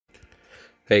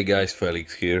Hey guys,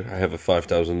 Felix here. I have a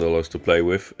 $5,000 to play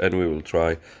with and we will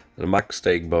try the max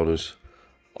stake bonus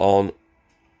on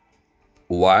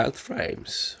wild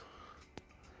frames.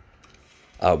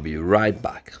 I'll be right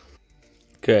back.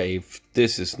 Okay, if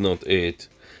this is not it,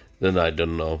 then I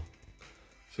don't know.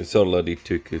 So it's already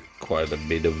took quite a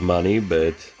bit of money,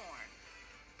 but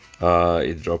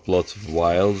it dropped lots of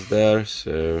wilds there,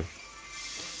 so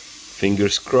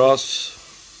fingers crossed.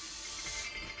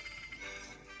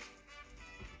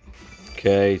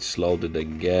 Okay, it's loaded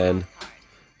again.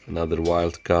 Another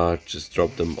wild card, just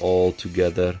drop them all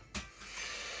together.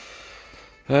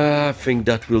 I think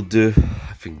that will do.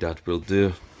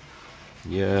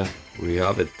 Yeah, we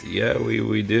have it. Yeah,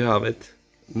 we do have it.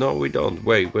 No, we don't.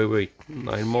 Wait.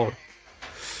 9 more.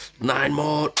 9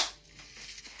 more.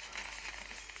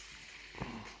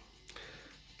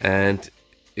 And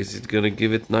is it gonna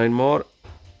give it 9 more?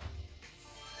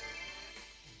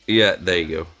 Yeah, there you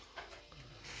go.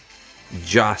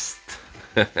 Just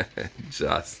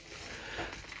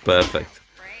perfect.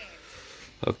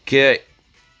 Okay,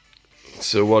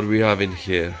 so what we have in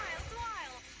here?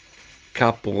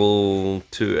 Couple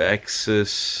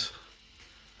 2x's.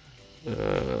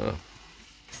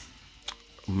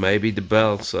 Maybe the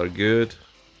belts are good.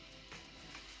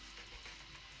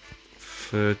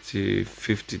 30,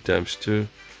 50 times 2.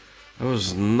 That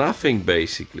was nothing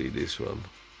basically, this one.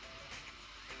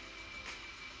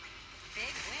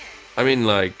 I mean,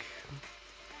 like,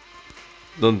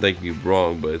 don't take me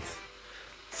wrong, but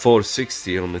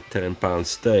 460 on a £10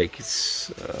 stake, it's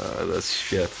that's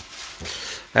shit.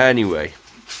 Anyway,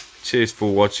 cheers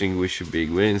for watching, wish you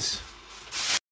big wins.